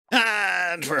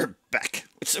And we're back,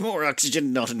 with some more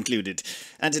oxygen not included.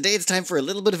 And today it's time for a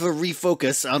little bit of a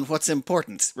refocus on what's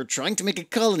important. We're trying to make a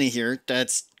colony here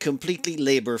that's completely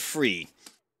labour-free.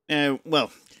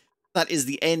 Well, that is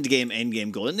the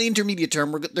endgame goal. In the intermediate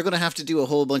term, they're going to have to do a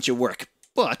whole bunch of work.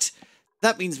 But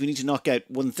that means we need to knock out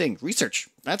one thing, research.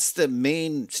 That's the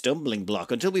main stumbling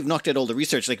block. Until we've knocked out all the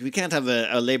research, like we can't have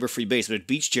a labour-free base with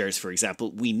beach chairs, for example.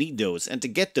 We need those. And to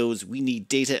get those, we need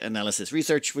data analysis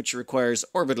research, which requires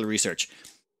orbital research.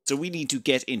 So we need to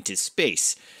get into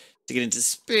space. To get into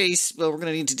space, well, we're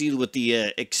going to need to deal with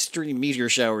the extreme meteor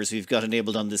showers we've got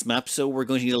enabled on this map, so we're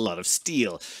going to need a lot of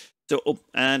steel. So,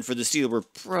 and for the steel, we're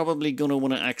probably going to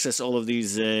want to access all of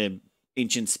these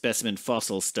ancient specimen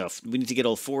fossil stuff. We need to get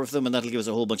all 4 of them, and that'll give us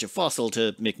a whole bunch of fossil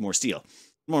to make more steel.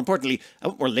 More importantly, I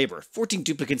want more labour. 14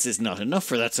 duplicants is not enough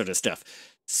for that sort of stuff.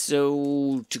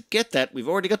 So, to get that, we've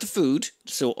already got the food,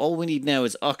 so all we need now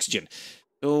is oxygen.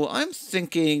 So I'm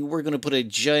thinking we're going to put a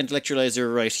giant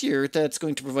electrolyzer right here that's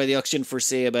going to provide the oxygen for,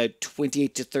 say, about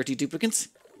 28 to 30 duplicants.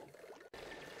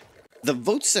 The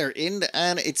votes are in,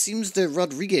 and it seems the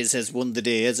Rodriguez has won the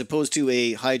day, as opposed to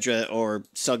a Hydra or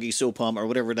Soggy Sopom or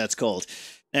whatever that's called.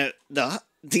 Now,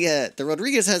 the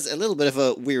Rodriguez has a little bit of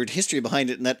a weird history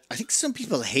behind it, in that I think some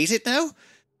people hate it now.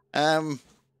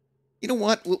 You know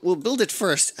what? We'll build it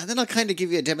first, and then I'll kind of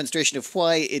give you a demonstration of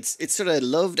why it's sort of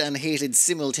loved and hated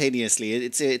simultaneously.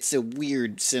 It's a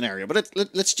weird scenario, but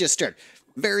let's just start.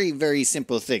 Very, very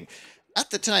simple thing. At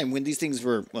the time when these things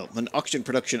were, well, when oxygen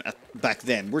production back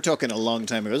then, we're talking a long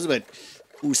time ago. It was about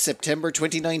September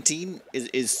 2019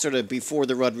 is sort of before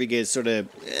the Rodriguez sort of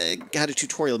had a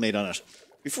tutorial made on it.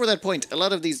 Before that point, a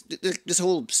lot of this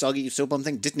whole Soggy Sopom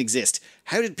thing didn't exist.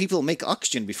 How did people make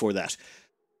oxygen before that?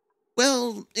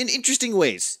 Well, in interesting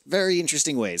ways. Very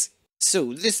interesting ways.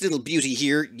 So, this little beauty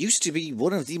here used to be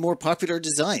one of the more popular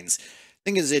designs.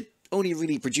 Thing is, it only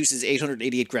really produces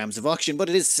 888 grams of oxygen, but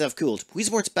it is self-cooled.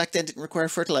 Wheezeworts back then didn't require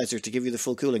fertilizer to give you the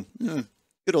full cooling.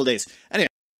 Good old days. Anyway,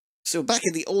 so back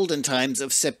in the olden times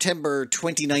of September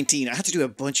 2019, I had to do a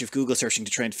bunch of Google searching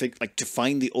to try and to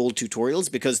find the old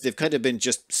tutorials, because they've kind of been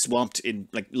just swamped in,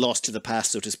 lost to the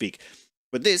past, so to speak.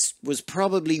 But this was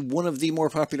probably one of the more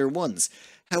popular ones.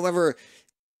 However,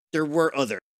 there were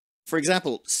others. For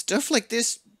example, stuff like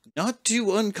this, not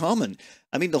too uncommon.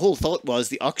 I mean, the whole thought was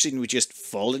the oxygen would just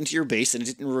fall into your base, and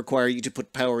it didn't require you to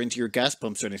put power into your gas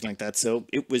pumps or anything like that, so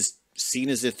it was seen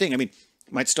as a thing. I mean,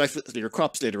 it might stifle your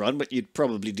crops later on, but you'd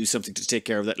probably do something to take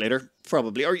care of that later.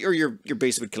 Probably. Or your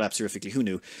base would collapse horrifically. Who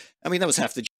knew? I mean, that was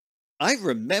half the... I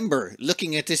remember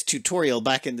looking at this tutorial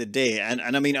back in the day, and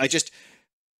I mean,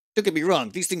 don't get me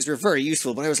wrong, these things were very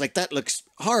useful, but I was like, that looks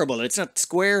horrible. It's not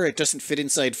square, it doesn't fit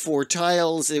inside 4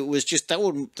 tiles. It was just,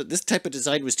 this type of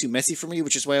design was too messy for me,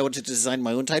 which is why I wanted to design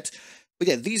my own types. But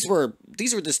yeah, these were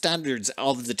the standards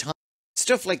of the time.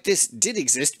 Stuff like this did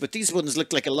exist, but these ones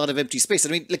looked like a lot of empty space. I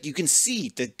mean, you can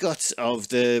see the guts of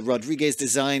the Rodriguez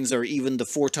designs, or even the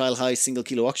 4-tile high single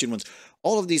kilo oxygen ones.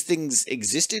 All of these things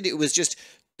existed. It was just,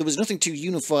 there was nothing too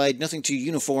unified, nothing too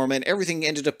uniform, and everything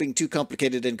ended up being too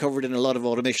complicated and covered in a lot of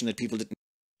automation that people didn't.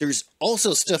 There's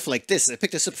also stuff like this. I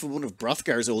picked this up from one of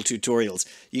Brothgar's old tutorials.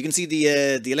 You can see the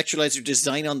electrolyzer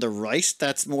design on the right.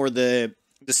 That's more the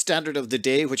standard of the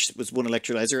day, which was one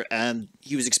electrolyzer, and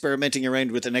he was experimenting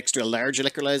around with an extra large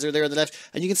electrolyzer there on the left.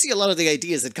 And you can see a lot of the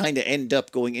ideas that kind of end up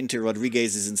going into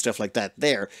Rodriguez's and stuff like that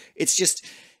there. It's just,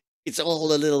 it's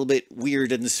all a little bit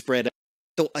weird and spread out.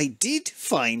 So I did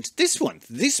find this one.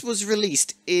 This was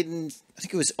released in, I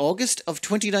think it was August of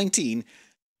 2019.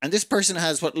 And this person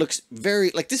has what looks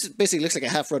very, this basically looks like a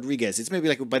half Rodriguez. It's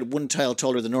maybe about 1 tile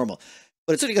taller than normal.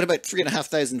 But it's only got about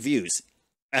 3,500 views.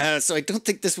 So I don't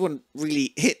think this one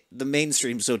really hit the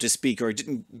mainstream, so to speak, or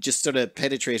didn't just sort of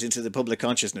penetrate into the public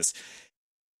consciousness.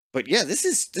 But yeah, this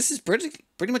is pretty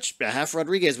much a half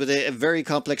Rodriguez with a very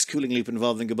complex cooling loop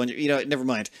involving a bunch of, never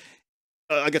mind.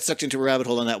 I got sucked into a rabbit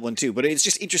hole on that one too, but it's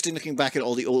just interesting looking back at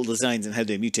all the old designs and how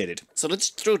they mutated. So let's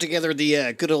throw together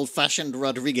the good old-fashioned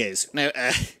Rodriguez. Now,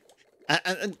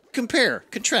 and compare,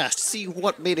 contrast, see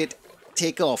what made it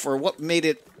take off, or what made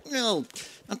it, no,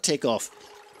 not take off,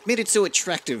 made it so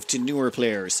attractive to newer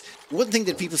players. One thing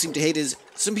that people seem to hate is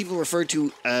some people refer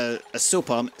to a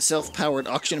Sopom, self-powered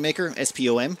oxygen maker,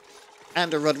 SPOM,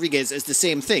 and a Rodriguez as the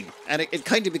same thing, and it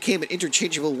kind of became an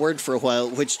interchangeable word for a while,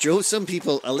 which drove some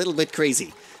people a little bit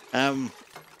crazy.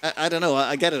 I don't know,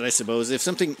 I get it, I suppose. If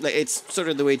something, it's sort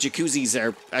of the way jacuzzis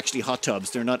are actually hot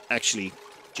tubs, they're not actually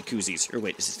jacuzzis. Or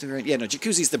wait, is this the right? Yeah, no,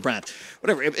 jacuzzi's the brand.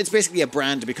 Whatever, it's basically a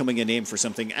brand becoming a name for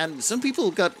something, and some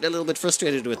people got a little bit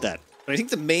frustrated with that. But I think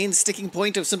the main sticking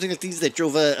point of something like these that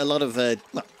drove a lot of,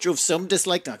 drove some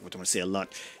dislike, not, I don't want to say a lot,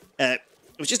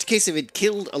 was just a case of it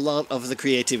killed a lot of the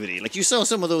creativity. Like, you saw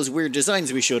some of those weird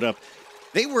designs we showed up.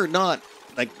 They were not,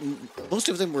 like, most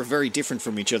of them were very different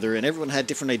from each other, and everyone had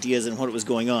different ideas on what was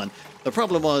going on. The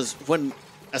problem was, when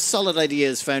a solid idea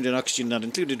is found in Oxygen Not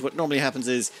Included, what normally happens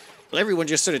is, well, everyone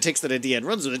just sort of takes that idea and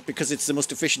runs with it because it's the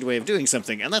most efficient way of doing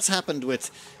something. And that's happened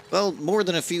with, well, more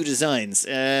than a few designs.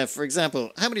 For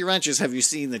example, how many ranches have you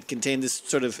seen that contain this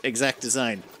sort of exact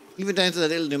design? Even down to that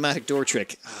little pneumatic door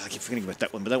trick. Oh, I keep forgetting about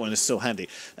that one, but that one is so handy.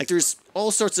 Like, there's all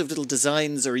sorts of little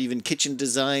designs, or even kitchen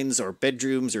designs, or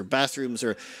bedrooms, or bathrooms,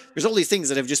 or there's all these things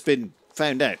that have just been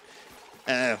found out.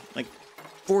 Like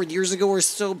 4 years ago or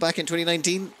so, back in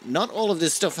 2019, not all of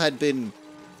this stuff had been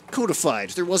codified.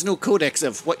 There was no codex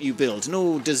of what you build,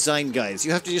 no design guides.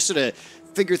 You have to just sort of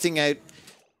figure things out,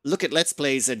 look at Let's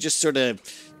Plays, and just sort of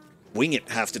wing it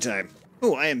half the time.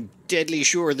 Oh, I am deadly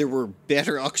sure there were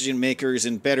better oxygen makers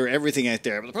and better everything out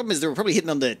there. But the problem is they were probably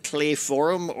hidden on the Clay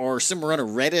forum or somewhere on a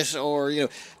Reddit, or, you know,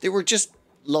 they were just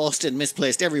lost and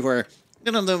misplaced everywhere.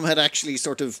 None of them had actually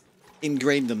sort of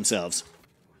ingrained themselves.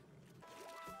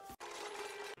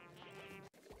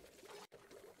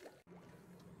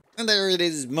 And there it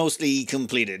is, mostly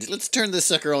completed. Let's turn this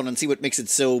sucker on and see what makes it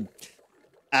so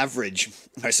average,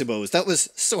 I suppose. That was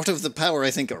sort of the power,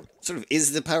 I think, or sort of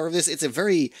is the power of this. It's a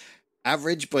very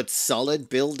average but solid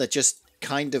build that just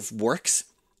kind of works.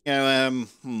 You know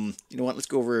what, let's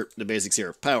go over the basics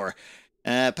here. Power.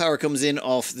 Power comes in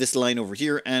off this line over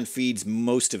here and feeds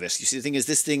most of it. You see, the thing is,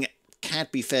 this thing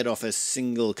can't be fed off a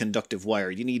single conductive wire.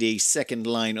 You need a second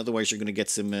line, otherwise you're going to get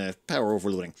some power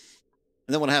overloading.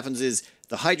 And then what happens is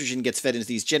the hydrogen gets fed into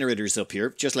these generators up here,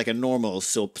 just like a normal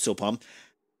soap pump.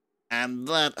 And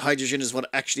that hydrogen is what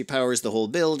actually powers the whole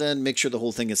build and makes sure the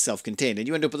whole thing is self-contained. And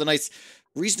you end up with a nice,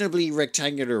 reasonably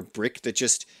rectangular brick that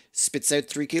just spits out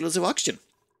 3 kilos of oxygen.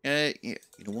 Yeah, you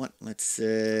know what? Let's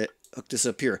hook this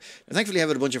up here. And thankfully I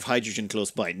have a bunch of hydrogen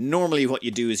close by. Normally what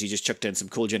you do is you just chuck down some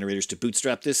coal generators to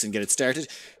bootstrap this and get it started.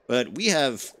 But we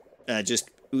have just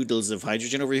oodles of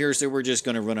hydrogen over here, so we're just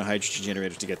going to run a hydrogen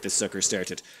generator to get this sucker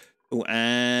started. Oh,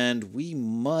 and we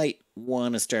might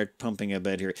want to start pumping a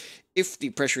bit here. If the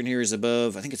pressure in here is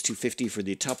above, I think it's 250 for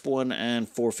the top one and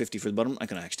 450 for the bottom. I'm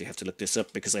going to actually have to look this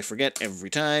up because I forget every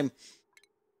time.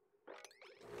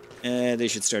 They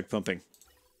should start pumping.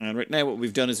 And right now what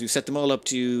we've done is we've set them all up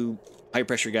to high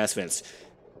pressure gas vents.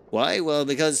 Why? Well,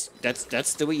 because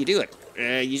that's the way you do it.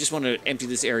 You just want to empty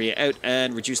this area out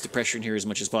and reduce the pressure in here as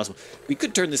much as possible. We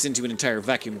could turn this into an entire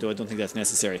vacuum, though I don't think that's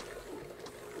necessary.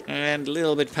 And a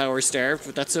little bit power starved,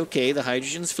 but that's okay. The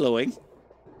hydrogen's flowing.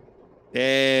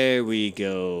 There we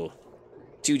go.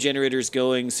 2 generators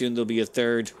going. Soon there'll be a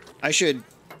third. I should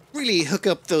really hook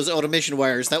up those automation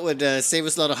wires. That would save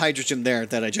us a lot of hydrogen there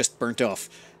that I just burnt off.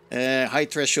 High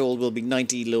threshold will be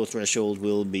 90, low threshold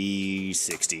will be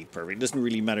 60. Perfect. Doesn't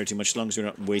really matter too much as long as we're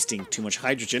not wasting too much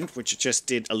hydrogen, which it just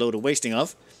did a load of wasting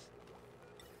of.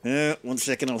 1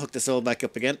 second, I'll hook this all back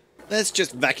up again. Let's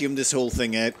just vacuum this whole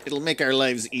thing out. It'll make our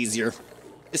lives easier.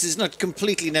 This is not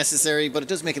completely necessary, but it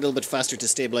does make it a little bit faster to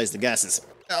stabilize the gases.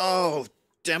 Oh,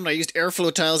 damn it, I used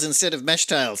airflow tiles instead of mesh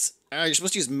tiles. You're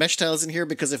supposed to use mesh tiles in here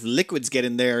because if liquids get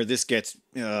in there, this gets...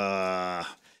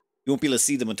 You won't be able to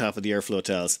see them on top of the airflow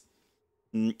tiles.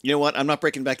 You know what? I'm not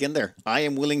breaking back in there. I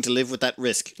am willing to live with that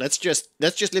risk. Let's just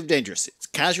live dangerous. It's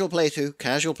casual playthrough.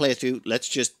 Casual playthrough. Let's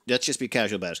just be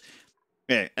casual about it.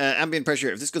 Okay, ambient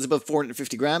pressure. If this goes above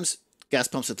 450 grams, gas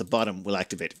pumps at the bottom will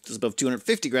activate. If it goes above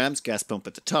 250 grams, gas pump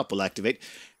at the top will activate.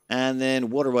 And then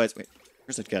water-wise... Wait,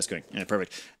 where's that gas going? Yeah,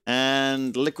 perfect.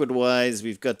 And liquid-wise,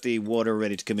 we've got the water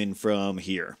ready to come in from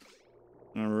here.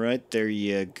 All right, there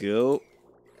you go.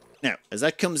 Now, as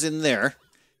that comes in there,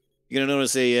 you're going to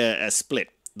notice a split.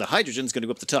 The hydrogen's going to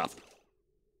go up the top.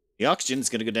 The oxygen's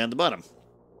going to go down the bottom.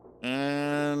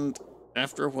 And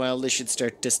after a while, this should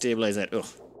start to stabilize that. Ugh,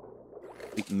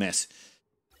 complete mess.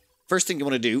 First thing you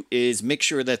want to do is make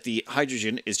sure that the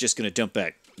hydrogen is just going to dump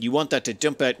out. You want that to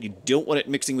dump out. You don't want it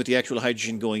mixing with the actual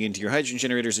hydrogen going into your hydrogen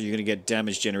generators, or you're going to get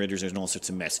damaged generators and all sorts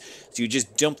of mess. So you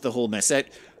just dump the whole mess out.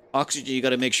 Oxygen, you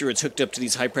got to make sure it's hooked up to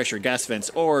these high-pressure gas vents,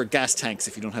 or gas tanks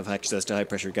if you don't have access to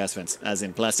high-pressure gas vents, as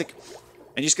in plastic.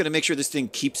 And you just got to make sure this thing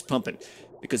keeps pumping,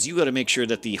 because you got to make sure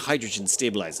that the hydrogen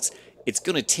stabilizes. It's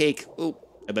going to take,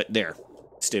 about there,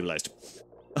 stabilized.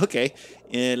 Okay,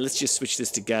 let's just switch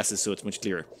this to gases so it's much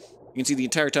clearer. You can see the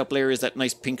entire top layer is that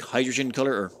nice pink hydrogen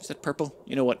color, or is that purple?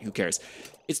 You know what, who cares?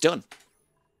 It's done.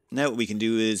 Now what we can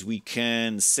do is we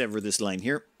can sever this line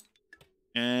here.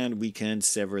 And we can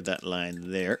sever that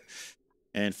line there.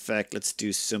 In fact, let's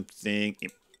do something.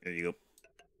 Yep, there you go.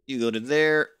 You go to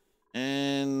there.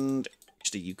 And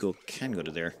actually, you can go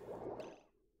to there.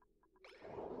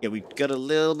 Yeah, we got a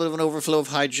little bit of an overflow of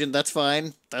hydrogen. That's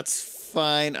fine. That's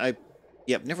fine.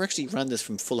 Yeah, I've never actually ran this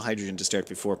from full hydrogen to start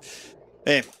before.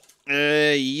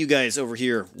 Hey, you guys over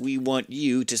here, we want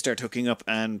you to start hooking up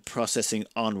and processing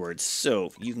onwards.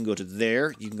 So you can go to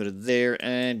there, you can go to there,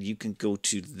 and you can go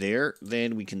to there.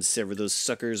 Then we can sever those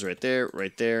suckers right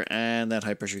there, and that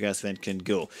high pressure gas vent can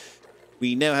go.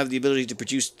 We now have the ability to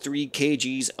produce 3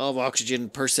 kgs of oxygen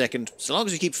per second, so long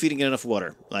as we keep feeding it enough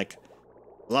water. Like,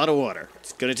 a lot of water.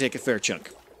 It's going to take a fair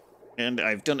chunk. And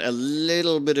I've done a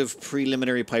little bit of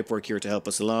preliminary pipe work here to help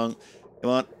us along.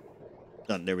 Come on.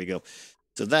 Done. There we go.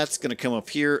 So that's going to come up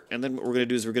here, and then what we're going to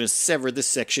do is we're going to sever this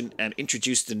section and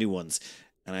introduce the new ones.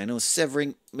 And I know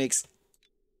severing makes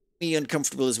me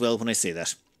uncomfortable as well when I say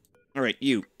that. All right,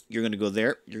 you're going to go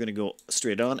there, you're going to go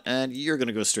straight on, and you're going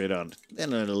to go straight on.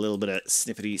 Then a little bit of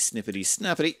snippety, snippety,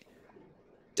 snappity.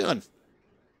 Done.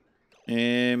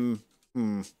 Then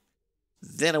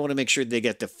I want to make sure they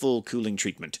get the full cooling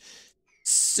treatment.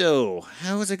 So,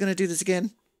 how was I going to do this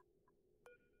again?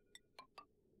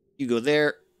 You go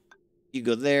there. You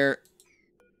go there.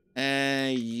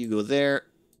 And you go there.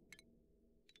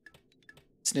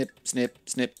 Snip, snip,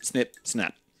 snip, snip,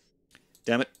 snap.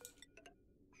 Damn it.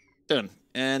 Done.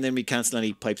 And then we cancel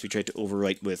any pipes we tried to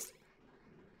overwrite with.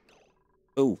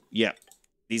 Oh, yeah.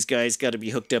 These guys got to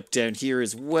be hooked up down here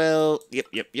as well.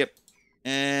 Yep.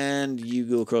 And you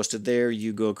go across to there,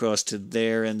 you go across to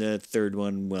there, and the third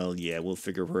one, well, yeah, we'll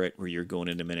figure out where you're going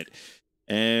in a minute.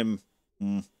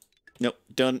 Nope,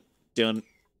 done.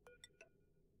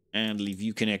 And leave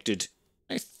you connected.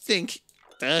 I think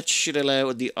that should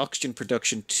allow the oxygen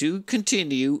production to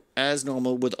continue as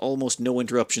normal with almost no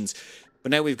interruptions.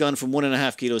 But now we've gone from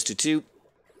 1.5 kilos to 2.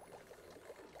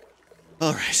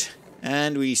 Alright.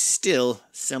 And we still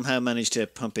somehow managed to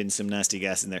pump in some nasty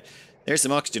gas in there. There's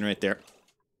some oxygen right there.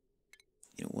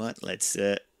 You know what? Let's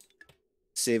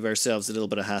save ourselves a little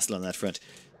bit of hassle on that front.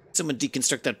 Someone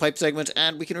deconstruct that pipe segment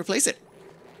and we can replace it.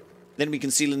 Then we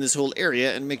can seal in this whole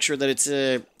area and make sure that it's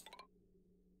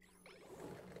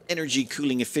energy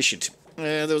cooling efficient.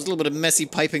 There was a little bit of messy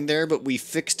piping there, but we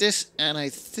fixed it, and I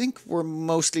think we're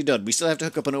mostly done. We still have to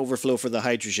hook up an overflow for the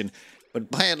hydrogen, but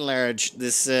by and large,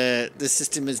 this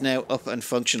system is now up and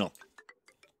functional.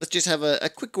 Let's just have a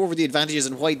quick go over the advantages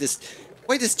and why this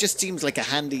just seems like a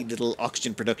handy little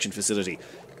oxygen production facility.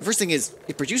 The first thing is,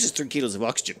 it produces 3 kilos of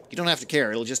oxygen. You don't have to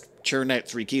care, it'll just churn out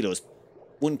 3 kilos.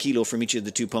 1 kilo from each of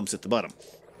the 2 pumps at the bottom.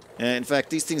 In fact,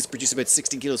 these things produce about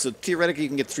 16 kilos, so theoretically you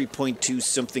can get 3.2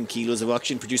 something kilos of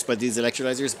oxygen produced by these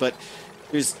electrolyzers, but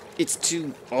it's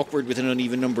too awkward with an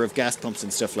uneven number of gas pumps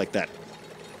and stuff like that.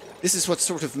 This is what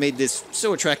sort of made this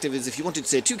so attractive, is if you wanted to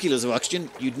say 2 kilos of oxygen,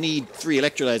 you'd need 3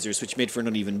 electrolyzers, which made for an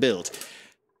uneven build.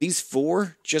 These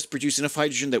 4 just produce enough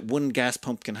hydrogen that 1 gas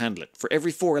pump can handle it. For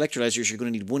every 4 electrolyzers, you're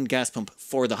going to need 1 gas pump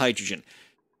for the hydrogen.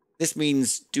 This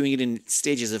means doing it in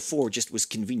stages of 4 just was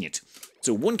convenient.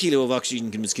 So 1 kilo of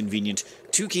oxygen was convenient,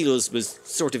 2 kilos was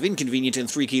sort of inconvenient, and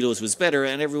 3 kilos was better,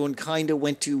 and everyone kind of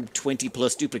went to 20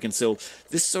 plus duplicants. So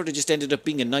this sort of just ended up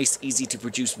being a nice, easy to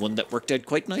produce one that worked out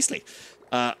quite nicely.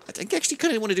 I think I actually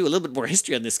kind of want to do a little bit more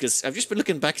history on this, because I've just been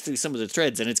looking back through some of the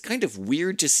threads, and it's kind of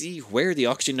weird to see where the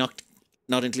oxygen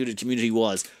not included community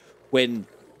was when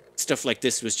stuff like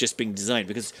this was just being designed,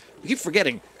 because we keep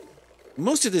forgetting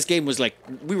most of this game was like,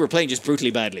 we were playing just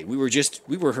brutally badly. We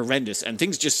were horrendous, and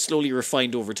things just slowly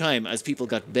refined over time as people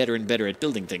got better and better at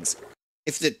building things.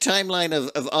 If the timeline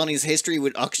of Ani's history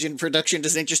with oxygen production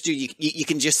doesn't interest you, you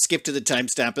can just skip to the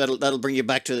timestamp. That'll bring you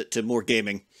back to more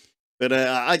gaming. But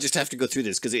I just have to go through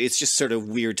this because it's just sort of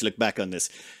weird to look back on this.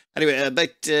 Anyway,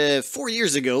 about 4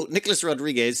 years ago, Nicholas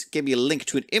Rodriguez gave me a link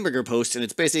to an Imgur post, and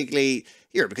it's basically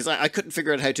here, because I couldn't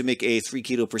figure out how to make a 3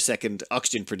 kilo per second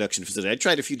oxygen production facility. I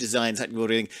tried a few designs, hadn't go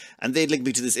anything, and they'd link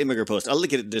me to this Imgur post. I'll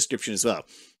link it in the description as well.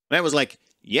 And I was like,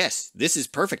 yes, this is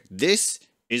perfect. This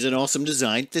is an awesome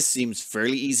design. This seems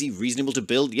fairly easy, reasonable to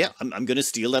build. Yeah, I'm going to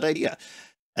steal that idea.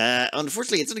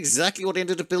 Unfortunately, it's not exactly what I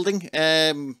ended up building.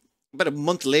 About a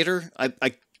month later,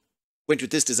 I went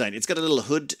with this design. It's got a little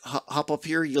hood hop up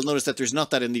here. You'll notice that there's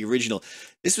not that in the original.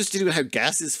 This was to do with how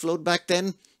gases flowed back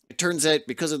then. It turns out,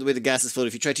 because of the way the gases flowed,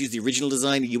 if you tried to use the original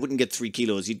design, you wouldn't get 3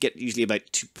 kilos. You'd get usually about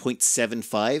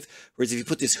 2.75. Whereas if you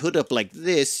put this hood up like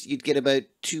this, you'd get about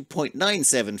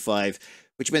 2.975,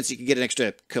 which meant you could get an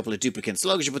extra couple of duplicants, so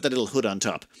long as you put that little hood on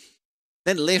top.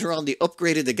 Then later on, they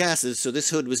upgraded the gases, so this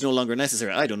hood was no longer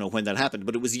necessary. I don't know when that happened,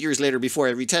 but it was years later before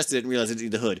I retested it and realized I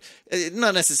didn't need the hood.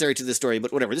 Not necessary to the story,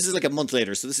 but whatever. This is like a month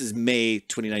later, so this is May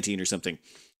 2019 or something.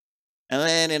 And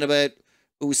then in about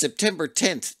September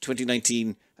 10th,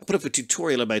 2019, I put up a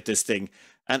tutorial about this thing.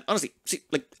 And honestly, see,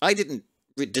 like, I didn't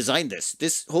designed this.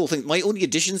 This whole thing, my only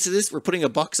additions to this were putting a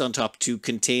box on top to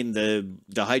contain the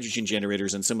hydrogen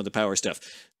generators and some of the power stuff.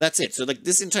 That's it. So like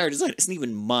this entire design isn't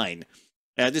even mine.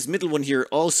 This middle one here,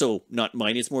 also not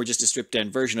mine. It's more just a stripped down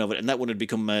version of it, and that one had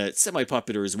become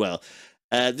semi-popular as well.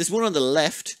 This one on the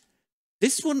left,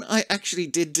 this one I actually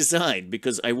did design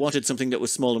because I wanted something that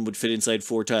was small and would fit inside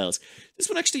 4 tiles. This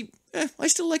one actually, I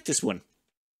still like this one.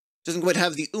 Doesn't quite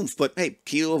have the oomph, but hey,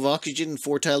 kilo of oxygen,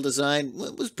 4-tile design,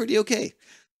 was pretty okay.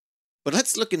 But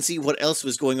let's look and see what else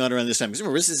was going on around this time. Because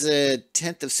remember, this is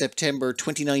 10th of September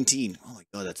 2019. Oh my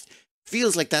god, that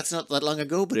feels like that's not that long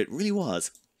ago, but it really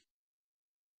was.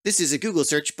 This is a Google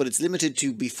search, but it's limited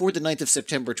to before the 9th of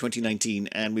September 2019,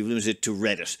 and we've limited it to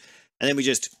Reddit. And then we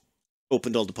just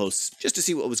opened all the posts just to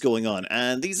see what was going on.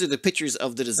 And these are the pictures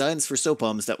of the designs for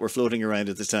soapbombs that were floating around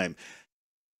at the time.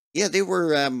 Yeah, they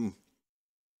were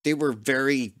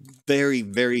very, very,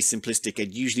 very simplistic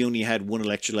and usually only had one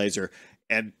electrolyzer.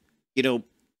 And, you know,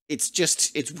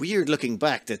 it's weird looking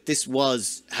back that this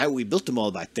was how we built them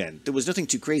all back then. There was nothing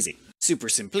too crazy. Super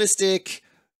simplistic.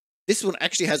 This one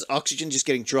actually has oxygen just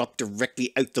getting dropped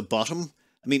directly out the bottom.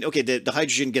 I mean, okay, the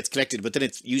hydrogen gets collected, but then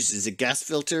it's used as a gas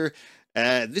filter.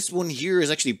 This one here is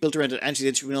actually built around an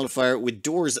anti-entropy nullifier with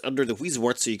doors under the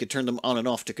Wheezewort so you can turn them on and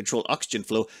off to control oxygen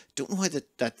flow. Don't know why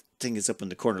that thing is up in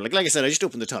the corner. Like I said, I just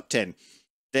opened the top 10.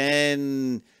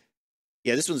 Then,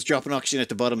 yeah, this one's dropping oxygen at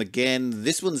the bottom again.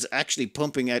 This one's actually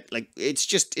pumping out, like,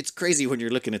 it's crazy when you're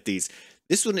looking at these.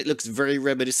 This one, it looks very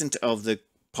reminiscent of the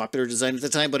popular design at the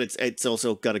time, but it's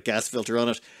also got a gas filter on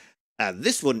it.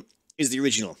 This one is the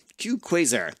original, Q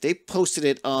Quasar. They posted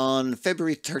it on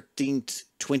February 13th,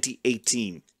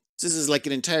 2018. So this is like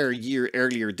an entire year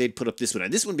earlier they'd put up this one.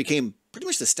 And this one became pretty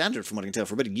much the standard from what I can tell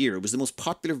for about a year. It was the most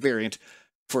popular variant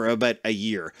for about a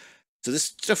year. So this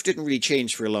stuff didn't really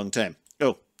change for a long time.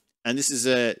 Oh, and this is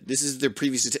the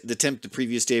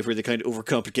previous day where they kind of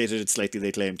overcomplicated it slightly,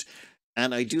 they claimed.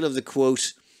 And I do love the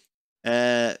quote,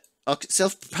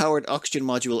 self-powered oxygen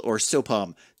module or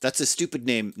SOPOM. That's a stupid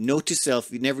name. Note to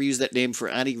self, you never use that name for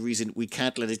any reason. We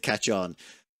can't let it catch on.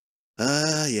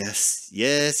 Yes.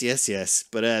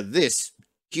 But this,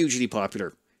 hugely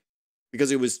popular.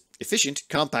 Because it was efficient,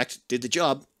 compact, did the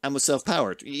job, and was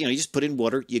self-powered. You know, you just put in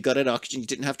water, you got it oxygen, you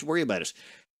didn't have to worry about it.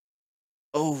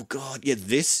 Oh god, yeah,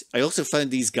 this, I also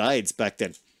found these guides back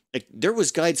then. Like, there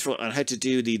was guides on how to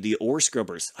do the ore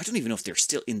scrubbers. I don't even know if they're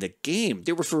still in the game.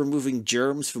 They were for removing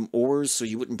germs from ores so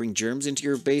you wouldn't bring germs into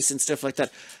your base and stuff like that.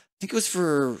 I think it was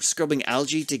for scrubbing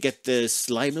algae to get the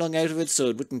slime lung out of it so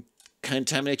it wouldn't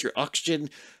contaminate your oxygen.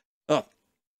 Oh,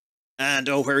 and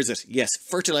oh, where is it? Yes,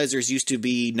 fertilizers used to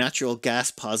be natural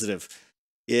gas positive.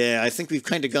 Yeah, I think we've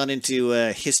kind of gone into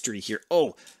history here.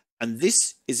 Oh, and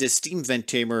this is a steam vent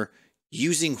tamer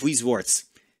using Wheezeworts.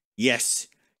 Yes,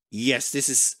 this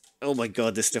is... Oh my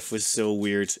god, this stuff was so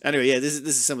weird. Anyway, yeah, this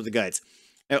is some of the guides.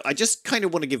 Now, I just kind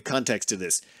of want to give context to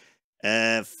this.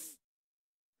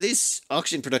 This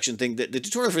oxygen production thing, the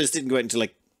tutorial for this didn't go out until,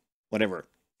 like, whatever,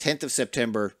 10th of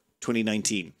September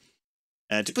 2019.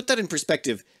 To put that in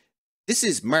perspective, this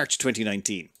is March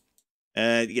 2019.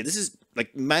 Yeah, this is,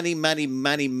 like, many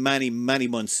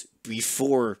months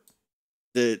before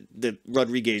the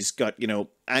Rodriguez got, you know,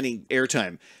 any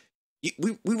airtime.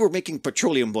 We were making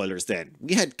petroleum boilers then.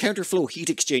 We had counterflow heat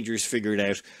exchangers figured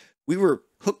out. We were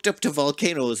hooked up to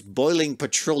volcanoes boiling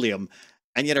petroleum,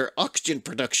 and yet our oxygen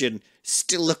production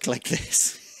still looked like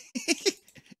this.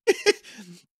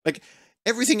 Like,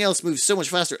 everything else moves so much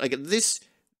faster. Like, this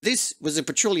was a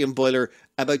petroleum boiler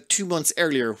about 2 months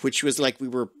earlier, which was like we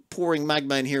were pouring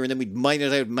magma in here, and then we'd mine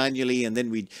it out manually, and then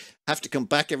we'd have to come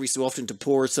back every so often to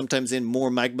pour sometimes in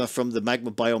more magma from the magma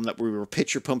biome that we were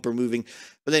pitcher pump removing.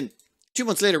 But then 2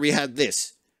 months later, we had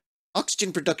this.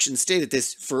 Oxygen production stayed at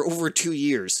this for over 2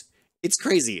 years. It's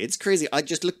crazy. It's crazy. I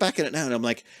just look back at it now and I'm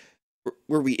like,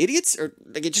 were we idiots? Or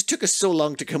like it just took us so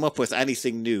long to come up with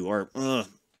anything new? Or,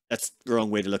 that's the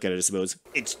wrong way to look at it, I suppose.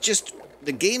 It's just,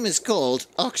 the game is called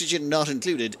Oxygen Not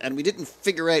Included, and we didn't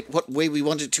figure out what way we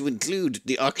wanted to include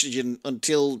the oxygen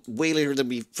until way later than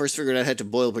we first figured out how to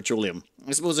boil petroleum.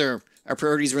 I suppose our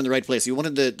priorities were in the right place. We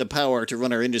wanted the power to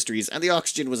run our industries, and the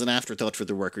oxygen was an afterthought for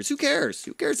the workers. Who cares?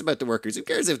 Who cares about the workers? Who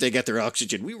cares if they get their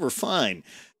oxygen? We were fine.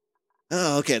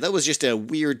 Oh, okay, that was just a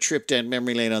weird trip down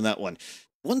memory lane on that one.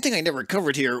 One thing I never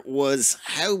covered here was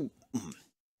how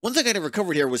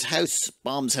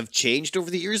bombs have changed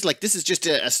over the years. Like, this is just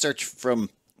a search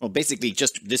from, well, basically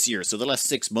just this year, so the last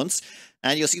 6 months.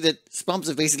 And you'll see that bombs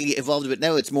have basically evolved a bit.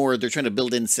 Now it's more, they're trying to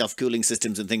build in self-cooling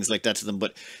systems and things like that to them,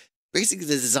 but basically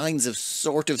the designs have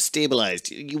sort of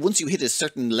stabilized. Once you hit a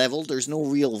certain level, there's no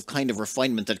real kind of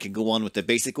refinement that can go on with the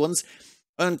basic ones.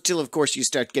 Until, of course, you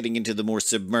start getting into the more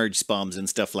submerged bombs and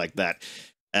stuff like that.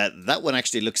 That one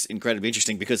actually looks incredibly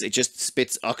interesting because it just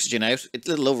spits oxygen out. It's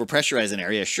a little overpressurized an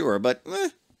area, sure, but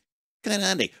kind of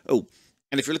handy. Oh,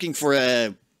 and if you're looking for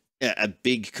a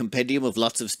big compendium of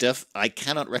lots of stuff, I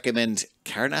cannot recommend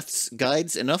Karnath's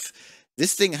guides enough.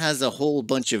 This thing has a whole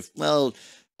bunch of, well,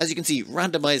 as you can see,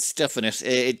 randomized stuff in it.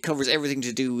 It covers everything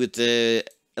to do with the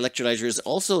electrolyzers,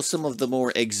 also some of the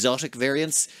more exotic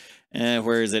variants.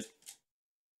 Where is it?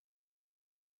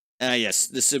 Yes,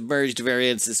 the submerged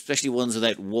variants, especially ones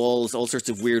without walls, all sorts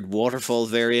of weird waterfall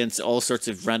variants, all sorts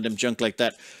of random junk like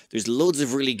that. There's loads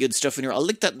of really good stuff in here. I'll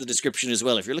link that in the description as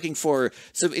well. If you're looking for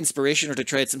some inspiration or to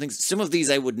try out some things, some of these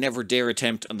I would never dare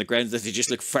attempt on the grounds that they just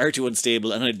look far too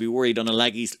unstable, and I'd be worried on a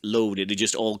laggy load it'd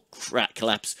just all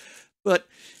collapse. But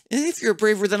if you're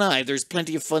braver than I, there's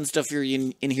plenty of fun stuff here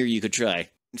in here you could try.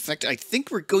 In fact, I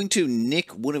think we're going to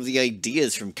nick one of the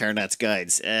ideas from Karnath's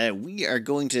guides. We are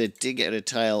going to dig out a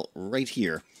tile right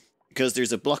here, because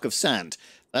there's a block of sand.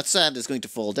 That sand is going to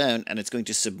fall down, and it's going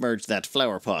to submerge that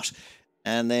flower pot.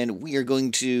 And then we are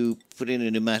going to put in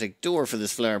a pneumatic door for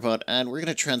this flower pot, and we're going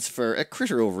to transfer a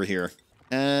critter over here.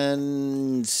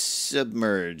 And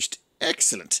submerged.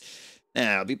 Excellent.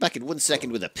 Now, I'll be back in 1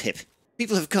 second with a pip.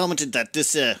 People have commented that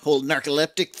this whole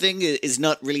narcoleptic thing is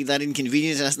not really that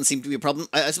inconvenient. It hasn't seemed to be a problem.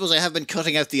 I suppose I have been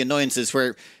cutting out the annoyances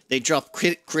where they drop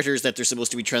critters that they're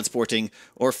supposed to be transporting,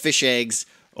 or fish eggs,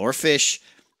 or fish,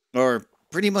 or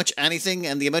pretty much anything,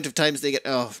 and the amount of times they get...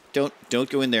 Oh, don't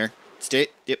go in there. Stay...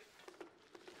 Yep.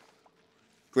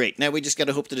 Great. Now we just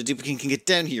gotta hope that a duplicant can get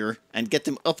down here and get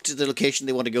them up to the location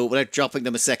they want to go without dropping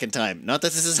them a second time. Not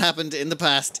that this has happened in the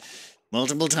past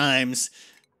multiple times.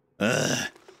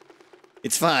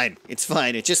 It's fine. It's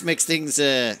fine. It just makes things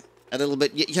a little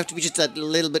bit... You have to be just a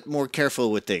little bit more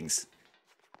careful with things.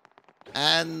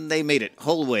 And they made it.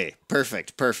 Whole way.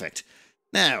 Perfect. Perfect.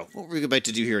 Now, what were we about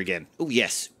to do here again? Oh,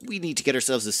 yes. We need to get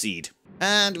ourselves a seed.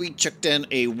 And we chuck down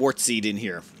a wart seed in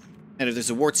here. And if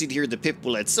there's a wart seed here, the pip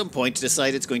will at some point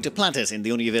decide it's going to plant it in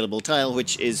the only available tile,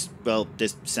 which is, well,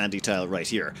 this sandy tile right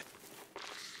here.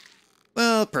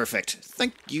 Well, perfect.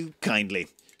 Thank you kindly.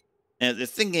 Now, the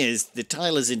thing is, the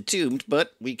tile is entombed,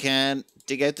 but we can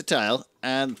dig out the tile,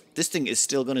 and this thing is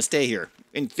still going to stay here.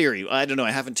 In theory. I don't know, I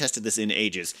haven't tested this in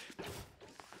ages.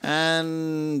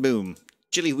 And boom.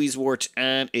 Chili Wheezewort,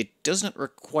 and it doesn't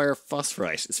require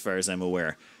phosphorite, as far as I'm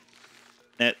aware.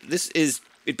 Now,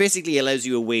 it basically allows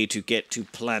you a way to get to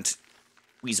plant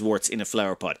Wheezeworts in a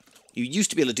flower pot. You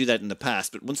used to be able to do that in the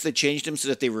past, but once they changed them so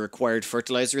that they were required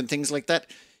fertilizer and things like that,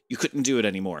 you couldn't do it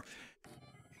anymore.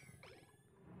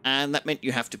 And that meant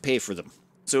you have to pay for them.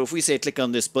 So if we say click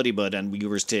on this buddy bud and we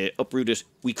were to uproot it,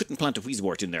 we couldn't plant a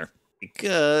Wheezewort in there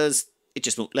because it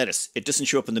just won't let us. It doesn't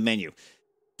show up in the menu.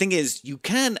 Thing is, you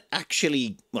can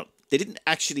actually, well, they didn't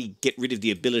actually get rid of the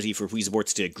ability for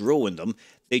Wheezeworts to grow in them.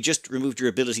 They just removed your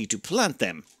ability to plant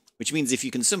them, which means if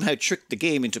you can somehow trick the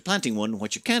game into planting one,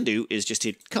 what you can do is just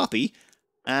hit copy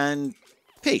and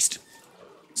paste.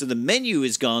 So the menu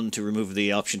is gone to remove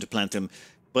the option to plant them,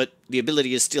 but the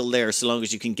ability is still there so long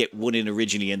as you can get one in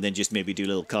originally and then just maybe do a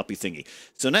little copy thingy.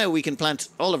 So now we can plant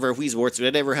all of our Wheezeworts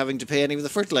without ever having to pay any of the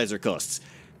fertilizer costs.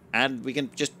 And we can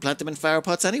just plant them in flower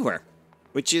pots anywhere,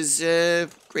 which is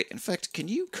great. In fact, can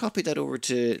you copy that over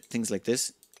to things like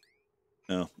this?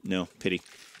 Oh, no, pity.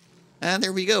 And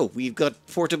there we go. We've got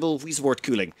portable Wheezewort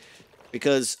cooling.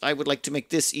 Because I would like to make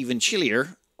this even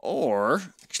chillier, or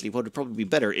actually what would probably be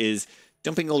better is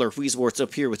dumping all our Wheezeworts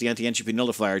up here with the anti-entropy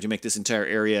nullifier to make this entire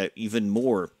area even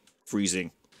more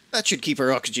freezing. That should keep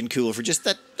our oxygen cool for just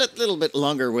that little bit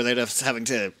longer without us having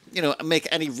to, you know, make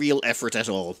any real effort at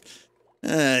all.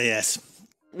 Yes.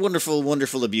 Wonderful,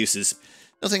 wonderful abuses.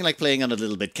 Nothing like playing on a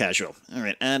little bit casual.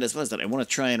 Alright, and as well as that, I want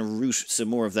to try and route some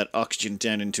more of that oxygen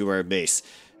down into our base.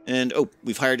 And, oh,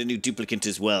 we've hired a new duplicant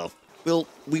as well. Well,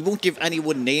 we won't give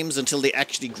anyone names until they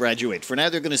actually graduate. For now,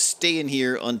 they're going to stay in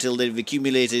here until they've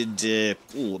accumulated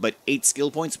about 8 skill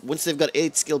points. Once they've got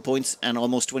 8 skill points and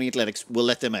almost 20 athletics, we'll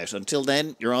let them out. Until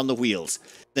then, you're on the wheels.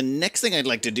 The next thing I'd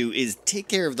like to do is take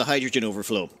care of the hydrogen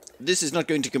overflow. This is not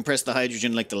going to compress the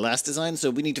hydrogen like the last design,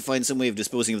 so we need to find some way of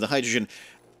disposing of the hydrogen.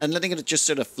 And letting it just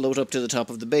sort of float up to the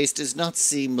top of the base does not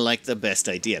seem like the best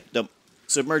idea. No,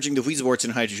 submerging the Wheezeworts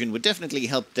in hydrogen would definitely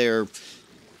help their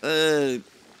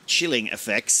chilling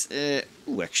effects.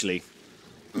 Actually,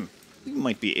 we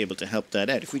might be able to help that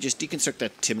out. If we just deconstruct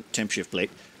that temp shift plate,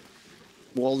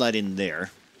 wall that in there.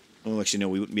 Oh, actually, no,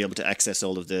 we wouldn't be able to access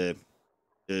all of the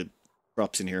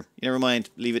props in here. Never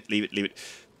mind. Leave it, leave it, leave it.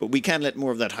 But we can let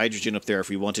more of that hydrogen up there if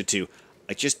we wanted to.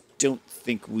 I just don't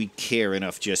think we care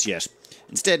enough just yet.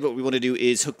 Instead, what we want to do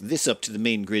is hook this up to the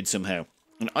main grid somehow.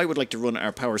 And I would like to run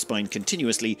our power spine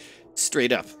continuously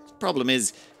straight up. Problem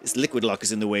is, this liquid lock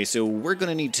is in the way, so we're going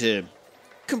to need to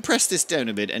compress this down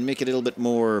a bit and make it a little bit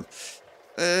more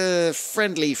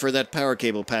friendly for that power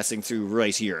cable passing through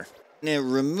right here. Now,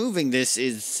 removing this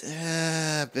is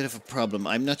a bit of a problem.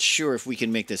 I'm not sure if we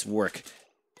can make this work.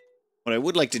 What I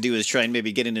would like to do is try and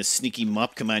maybe get in a sneaky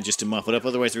mop command just to mop it up.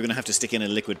 Otherwise, we're going to have to stick in a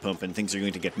liquid pump and things are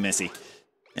going to get messy.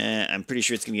 I'm pretty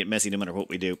sure it's going to get messy no matter what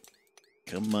we do.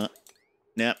 Come on.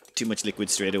 Nah, too much liquid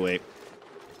straight away.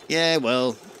 Yeah,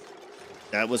 well,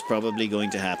 that was probably going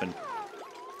to happen.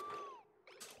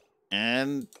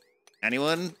 And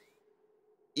anyone?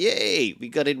 Yay! We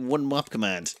got in one mop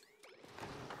command.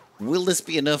 Will this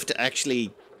be enough to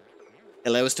actually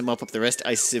allow us to mop up the rest?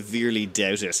 I severely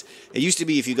doubt it. It used to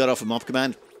be if you got off a mop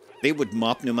command, they would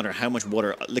mop no matter how much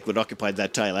water liquid occupied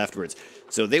that tile afterwards.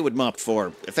 So they would mop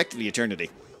for effectively eternity.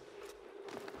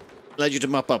 Allowed you to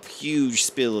mop up huge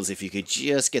spills if you could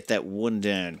just get that one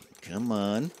down. Come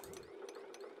on.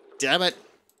 Damn it.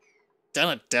 Damn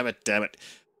it, damn it, damn it.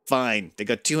 Fine. They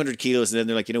got 200 kilos and then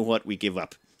they're like, you know what? We give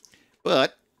up.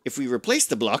 But if we replace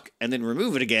the block and then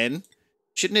remove it again,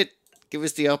 shouldn't it give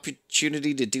us the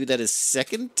opportunity to do that a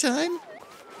second time?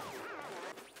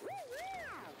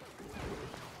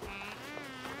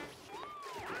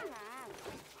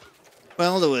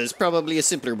 Well, there was probably a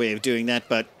simpler way of doing that,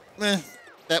 but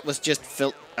that was just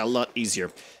felt a lot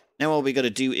easier. Now all we got to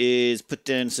do is put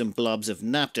down some blobs of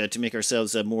naphtha to make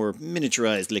ourselves a more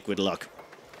miniaturized liquid lock.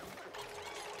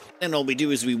 Then all we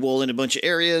do is we wall in a bunch of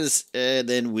areas,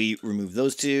 then we remove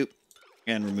those two,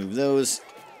 and remove those,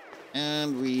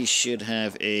 and we should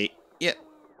have a... Yep.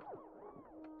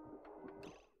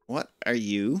 What are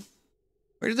you?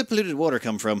 Where did the polluted water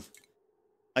come from?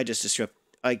 I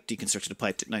deconstructed a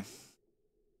pipe, didn't I?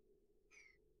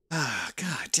 Ah,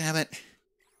 god damn it.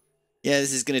 Yeah,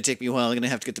 this is going to take me a while. I'm going to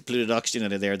have to get the polluted oxygen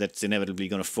out of there that's inevitably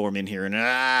going to form in here. And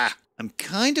I'm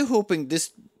kind of hoping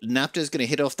this naphtha is going to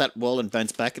hit off that wall and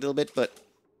bounce back a little bit, but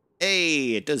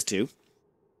hey, it does too.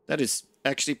 That is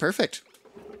actually perfect.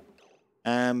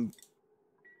 Excellent.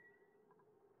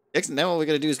 Now all we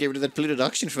got to do is get rid of that polluted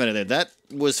oxygen from out of there. That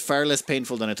was far less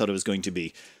painful than I thought it was going to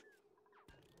be.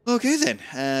 Okay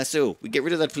then, so we get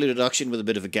rid of that polluted oxygen with a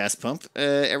bit of a gas pump.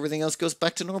 Everything else goes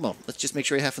back to normal. Let's just make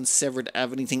sure I haven't severed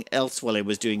anything else while I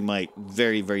was doing my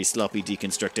very, very sloppy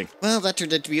deconstructing. Well, that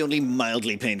turned out to be only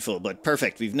mildly painful, but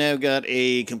perfect. We've now got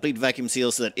a complete vacuum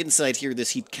seal so that inside here this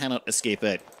heat cannot escape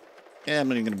out. I'm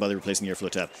not even going to bother replacing the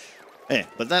airflow tap.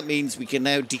 But that means we can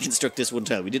now deconstruct this one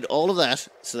tile. We did all of that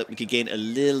so that we could gain a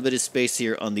little bit of space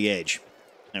here on the edge.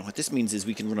 Now what this means is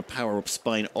we can run a power-up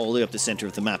spine all the way up the center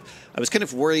of the map. I was kind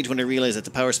of worried when I realized that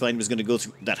the power spine was going to go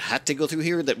through, that had to go through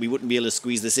here, that we wouldn't be able to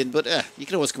squeeze this in, but you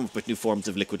can always come up with new forms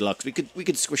of liquid locks. We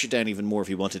could squish it down even more if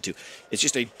we wanted to. It's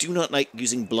just I do not like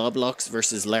using blob locks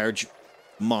versus large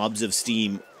mobs of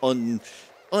steam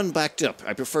unbacked up.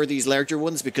 I prefer these larger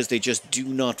ones because they just do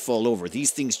not fall over.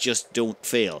 These things just don't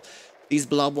fail. These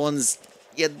blob ones,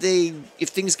 yeah, if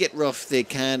things get rough, they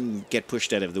can get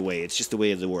pushed out of the way. It's just the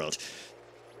way of the world.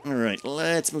 Alright,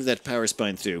 let's move that power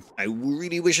spine through. I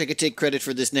really wish I could take credit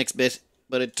for this next bit,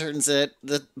 but it turns out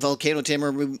the volcano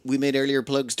tamer we made earlier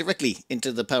plugs directly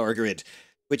into the power grid,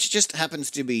 which just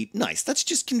happens to be nice. That's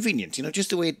just convenient, you know,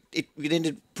 just the way it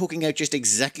ended poking out just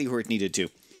exactly where it needed to.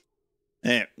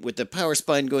 With the power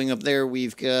spine going up there,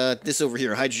 we've got this over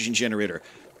here, a hydrogen generator.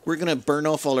 We're going to burn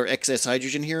off all our excess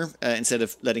hydrogen here instead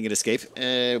of letting it escape,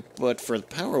 but for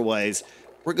power-wise,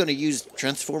 we're going to use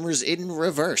transformers in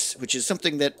reverse, which is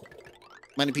something that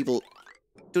many people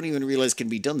don't even realize can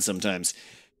be done sometimes.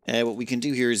 What we can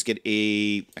do here is get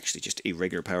actually just a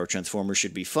regular power transformer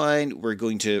should be fine. We're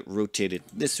going to rotate it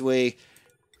this way.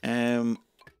 And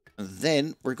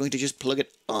then we're going to just plug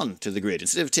it on to the grid.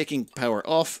 Instead of taking power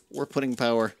off, we're putting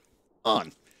power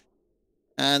on.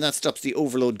 And that stops the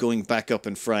overload going back up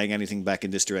and frying anything back in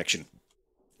this direction.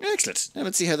 Excellent. Now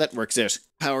let's see how that works out.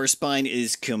 Power spine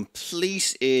is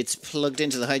complete. It's plugged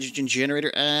into the hydrogen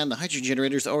generator, and the hydrogen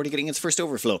generator is already getting its first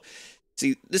overflow.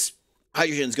 See, this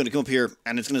hydrogen is going to come up here,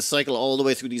 and it's going to cycle all the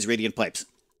way through these radiant pipes.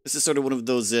 This is sort of one of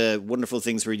those wonderful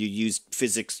things where you use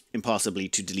physics impossibly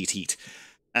to delete heat.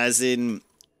 As in,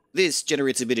 this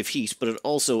generates a bit of heat, but it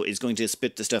also is going to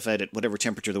spit the stuff out at whatever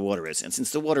temperature the water is. And since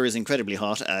the water is incredibly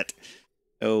hot at,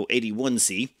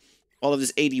 81°C, all of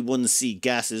this 81°C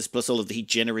gases, plus all of the heat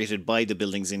generated by the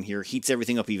buildings in here, heats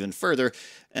everything up even further,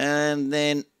 and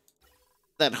then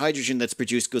that hydrogen that's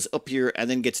produced goes up here and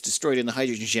then gets destroyed in the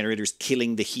hydrogen generators,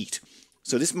 killing the heat.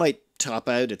 So this might top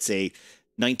out at, say,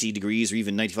 90 degrees or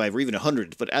even 95 or even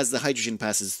 100, but as the hydrogen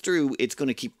passes through, it's going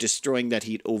to keep destroying that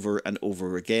heat over and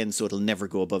over again, so it'll never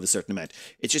go above a certain amount.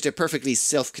 It's just a perfectly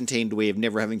self-contained way of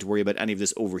never having to worry about any of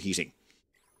this overheating.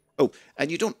 Oh, and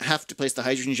you don't have to place the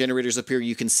hydrogen generators up here.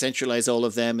 You can centralize all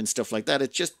of them and stuff like that.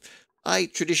 It's just, I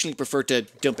traditionally prefer to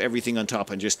dump everything on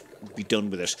top and just be done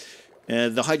with it.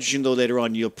 The hydrogen, though, later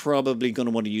on, you're probably going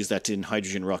to want to use that in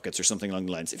hydrogen rockets or something along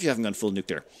the lines, if you haven't gone full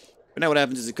nuclear. But now what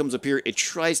happens is it comes up here, it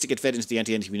tries to get fed into the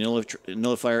anti-entropy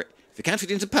nullifier. If it can't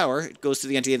fit into power, it goes to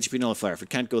the anti-entropy nullifier. If it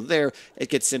can't go there, it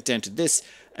gets sent down to this,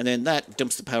 and then that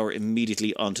dumps the power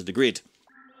immediately onto the grid.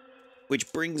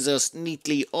 Which brings us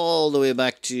neatly all the way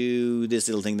back to this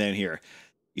little thing down here.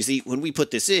 You see, when we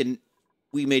put this in,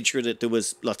 we made sure that there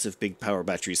was lots of big power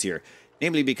batteries here.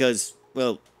 Namely because,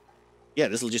 well, yeah,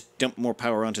 this will just dump more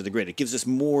power onto the grid. It gives us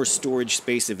more storage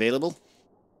space available.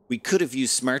 We could have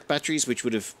used smart batteries, which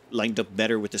would have lined up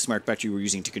better with the smart battery we're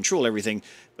using to control everything.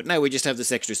 But now we just have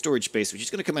this extra storage space, which is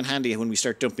going to come in handy when we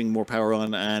start dumping more power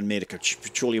on and made a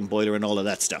petroleum boiler and all of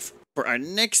that stuff. For our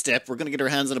next step, we're going to get our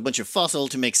hands on a bunch of fossil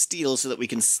to make steel so that we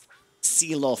can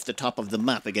seal off the top of the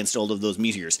map against all of those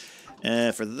meteors.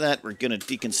 For that, we're going to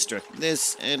deconstruct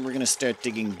this, and we're going to start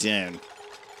digging down.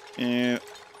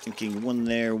 Thinking one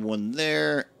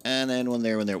there, and then one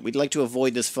there, one there. We'd like to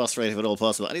avoid this phosphorite if at all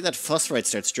possible. Any of that phosphorite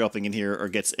starts dropping in here or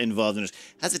gets involved in it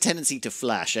has a tendency to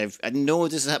flash. I know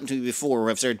this has happened to me before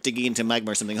where I've started digging into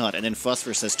magma or something hot, and then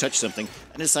phosphorus has touched something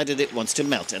and decided it wants to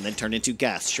melt and then turn into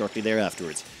gas shortly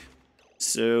thereafter.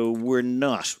 So we're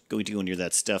not going to go near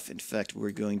that stuff. In fact,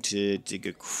 we're going to dig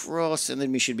across, and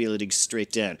then we should be able to dig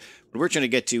straight down. What we're trying to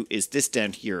get to is this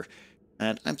down here.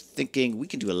 And I'm thinking we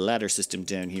can do a ladder system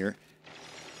down here.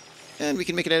 And we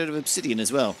can make it out of obsidian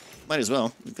as well. Might as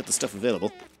well. We've got the stuff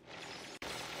available.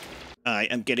 I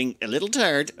am getting a little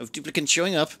tired of duplicants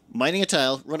showing up, mining a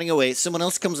tile, running away. Someone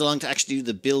else comes along to actually do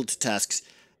the build tasks.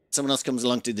 Someone else comes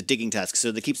along to do the digging tasks.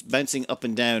 So they keeps bouncing up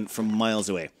and down from miles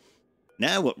away.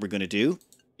 Now what we're going to do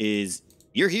is,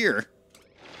 you're here.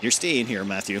 You're staying here,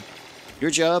 Matthew. Your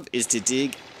job is to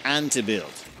dig and to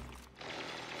build.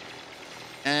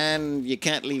 And you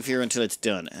can't leave here until it's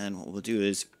done. And what we'll do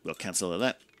is, we'll cancel all of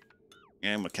that.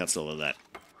 And we'll cancel all of that.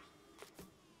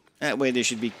 That way they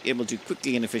should be able to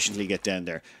quickly and efficiently get down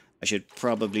there. I should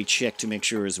probably check to make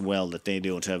sure as well that they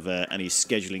don't have any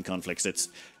scheduling conflicts.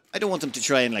 I don't want them to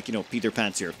try and, like, pee their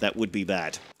pants here. That would be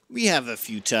bad. We have a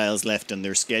few tiles left on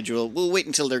their schedule. We'll wait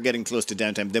until they're getting close to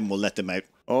downtime, then we'll let them out.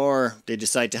 Or they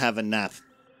decide to have a nap.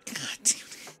 God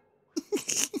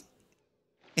damn.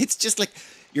 It's just like,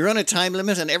 you're on a time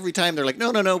limit, and every time they're like,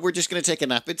 no, we're just going to take a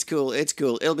nap. It's cool,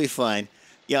 it'll be fine.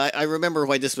 Yeah, I remember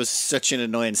why this was such an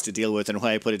annoyance to deal with and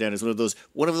why I put it down as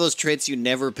one of those traits you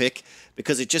never pick,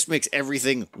 because it just makes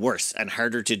everything worse and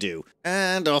harder to do.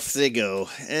 And off they go.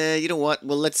 You know what?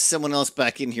 We'll let someone else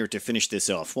back in here to finish this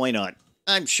off. Why not?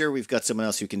 I'm sure we've got someone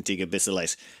else who can dig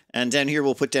abyssalite. And down here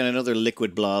we'll put down another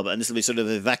liquid blob, and this will be sort of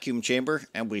a vacuum chamber,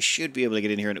 and we should be able to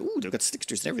get in here and... Ooh, they've got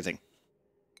sticksters and everything.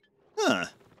 Huh.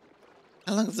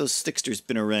 How long have those sticksters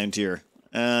been around here?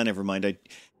 Never mind.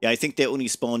 I think they only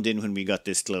spawned in when we got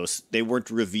this close. They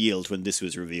weren't revealed when this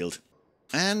was revealed.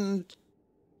 And...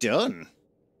 done.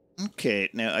 Okay,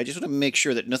 now I just want to make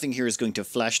sure that nothing here is going to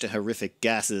flash to horrific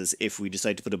gases if we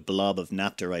decide to put a blob of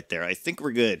naphtha right there. I think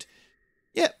we're good.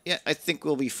 Yeah, I think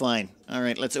we'll be fine.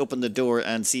 Alright, let's open the door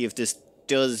and see if this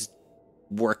does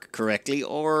work correctly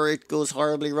or it goes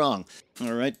horribly wrong.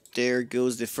 Alright, there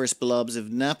goes the first blobs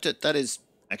of naphtha. That is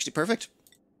actually perfect.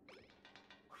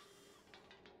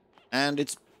 And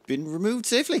it's been removed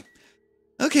safely.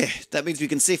 Okay, that means we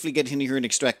can safely get in here and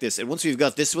extract this. And once we've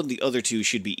got this one, the other two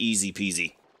should be easy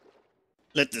peasy.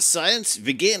 Let the science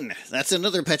begin. That's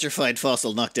another petrified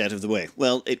fossil knocked out of the way.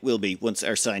 Well, it will be once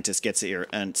our scientist gets here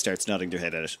and starts nodding their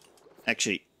head at it.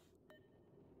 Actually,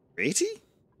 Grady?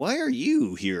 Why are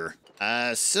you here?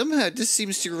 Somehow this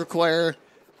seems to require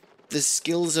the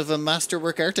skills of a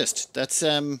masterwork artist. That's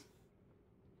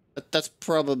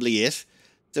probably it.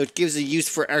 So it gives a use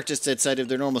for artists outside of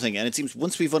their normal thing. And it seems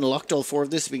once we've unlocked all four of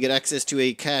this, we get access to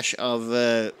a cache of,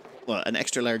 an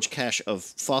extra large cache of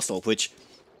fossil, which...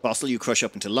 Fossil you crush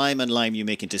up into lime, and lime you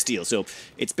make into steel. So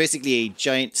it's basically a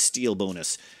giant steel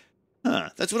bonus.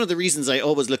 That's one of the reasons I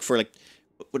always look for, like,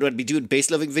 when I'd be doing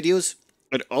base loving videos,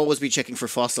 I'd always be checking for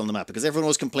fossil on the map, because everyone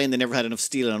always complained they never had enough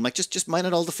steel, and I'm like, just mine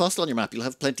out all the fossil on your map, you'll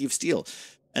have plenty of steel.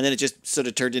 And then it just sort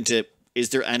of turned into, is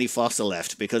there any fossil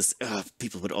left? Because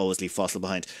people would always leave fossil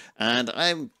behind. And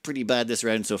I'm pretty bad this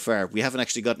round so far. We haven't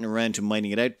actually gotten around to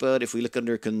mining it out, but if we look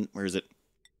under, where is it?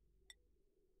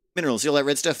 Minerals, see all that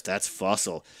red stuff? That's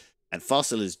fossil. And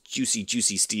fossil is juicy,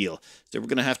 juicy steel. So we're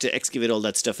going to have to excavate all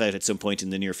that stuff out at some point in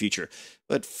the near future.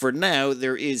 But for now,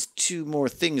 there is 2 more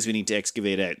things we need to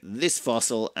excavate out. This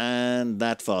fossil and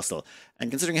that fossil. And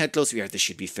considering how close we are, this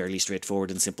should be fairly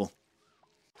straightforward and simple.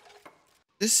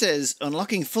 This says,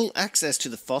 unlocking full access to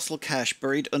the fossil cache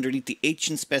buried underneath the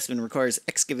ancient specimen requires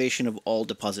excavation of all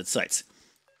deposit sites.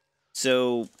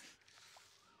 So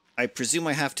I presume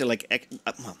I have to, like,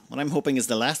 what I'm hoping is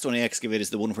the last one I excavate is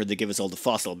the one where they give us all the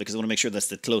fossil, because I want to make sure that's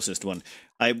the closest one.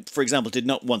 I, for example, did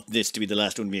not want this to be the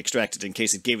last one to be extracted in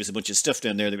case it gave us a bunch of stuff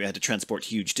down there that we had to transport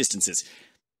huge distances.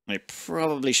 I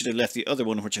probably should have left the other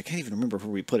one, which I can't even remember where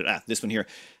we put it. Ah, this one here.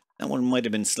 That one might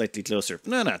have been slightly closer.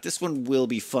 No, this one will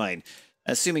be fine.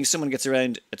 Assuming someone gets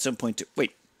around at some point to...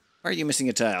 Wait, why are you missing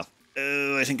a tile?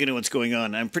 Oh, I think I know what's going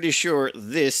on. I'm pretty sure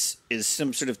this is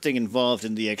some sort of thing involved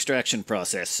in the extraction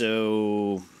process,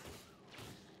 so...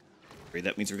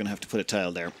 That means we're going to have to put a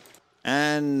tile there.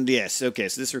 And yes, okay,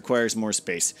 so this requires more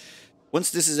space.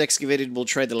 Once this is excavated, we'll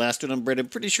try the last one on bread. I'm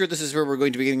pretty sure this is where we're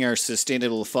going to be getting our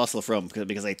sustainable fossil from,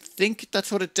 because I think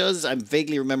that's what it does. I'm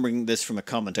vaguely remembering this from a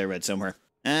comment I read somewhere.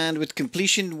 And with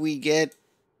completion, we get...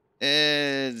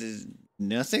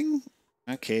 nothing?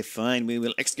 Okay, fine. We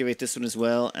will excavate this one as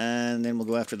well, and then we'll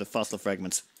go after the fossil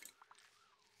fragments.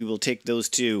 We will take those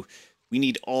 2. We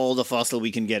need all the fossil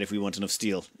we can get if we want enough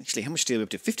steel. Actually, how much steel are we up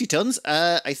to? 50 tons?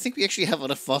 I think we actually have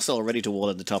enough fossil ready to wall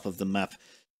at the top of the map.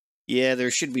 Yeah,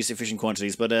 there should be sufficient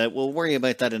quantities, but we'll worry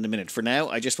about that in a minute. For now,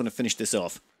 I just want to finish this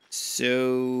off.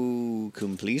 So,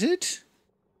 completed?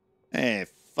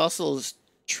 Fossils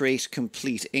trait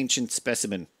complete. Ancient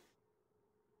specimen.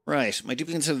 Right, my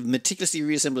duplicants have meticulously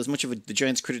reassembled as much of the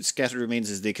giant's scattered remains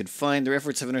as they could find. Their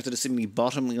efforts have unearthed a seemingly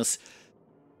bottomless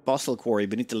fossil quarry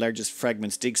beneath the largest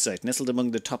fragment's dig site. Nestled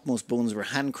among the topmost bones were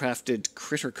handcrafted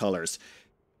critter collars.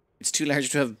 It's too large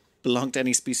to have belonged to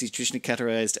any species traditionally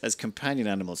categorized as companion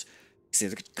animals. See,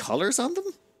 they've got collars on them?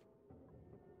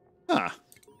 Ah.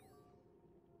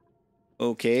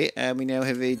 Okay, and we now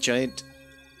have a giant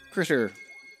critter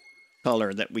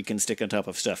collar that we can stick on top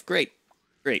of stuff. Great,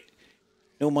 great.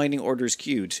 No mining orders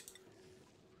queued.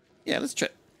 Yeah, let's try.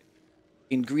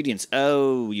 Ingredients.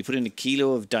 Oh, you put in a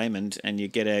kilo of diamond and you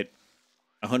get out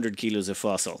 100 kilos of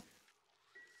fossil.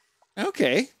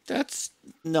 Okay, that's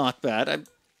not bad. I'm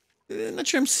not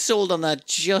sure I'm sold on that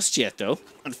just yet, though.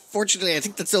 Unfortunately, I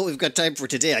think that's all we've got time for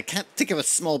today. I can't think of a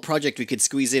small project we could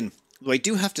squeeze in. Though I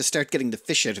do have to start getting the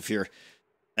fish out of here.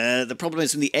 The problem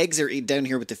is when the eggs are down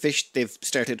here with the fish, they've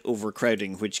started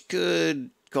overcrowding, which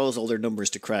could cause all their numbers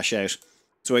to crash out.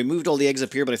 So I moved all the eggs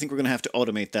up here, but I think we're going to have to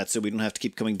automate that so we don't have to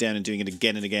keep coming down and doing it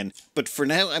again and again. But for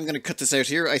now, I'm going to cut this out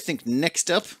here. I think next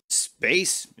up,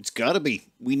 space. It's got to be.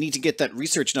 We need to get that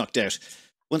research knocked out.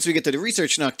 Once we get the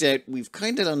research knocked out, we've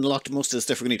kind of unlocked most of the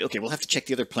stuff we're going to need. Okay, we'll have to check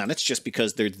the other planets just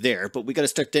because they're there, but we got to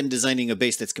start then designing a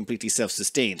base that's completely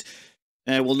self-sustained.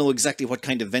 We'll know exactly what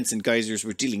kind of vents and geysers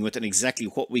we're dealing with and exactly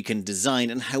what we can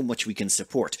design and how much we can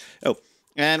support. Oh,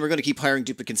 and we're going to keep hiring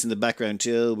duplicants in the background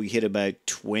till we hit about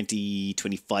 20,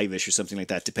 25-ish or something like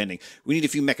that, depending. We need a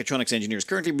few mechatronics engineers.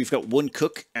 Currently, we've got 1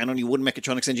 cook and only 1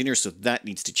 mechatronics engineer, so that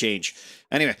needs to change.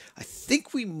 Anyway, I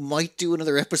think we might do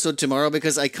another episode tomorrow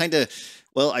because I kind of...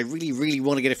 Well, I really, really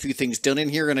want to get a few things done in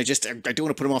here, and I don't want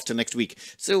to put them off till next week.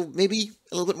 So maybe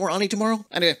a little bit more Ani tomorrow?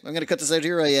 Anyway, I'm going to cut this out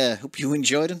here. I hope you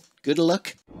enjoyed it. Good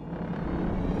luck.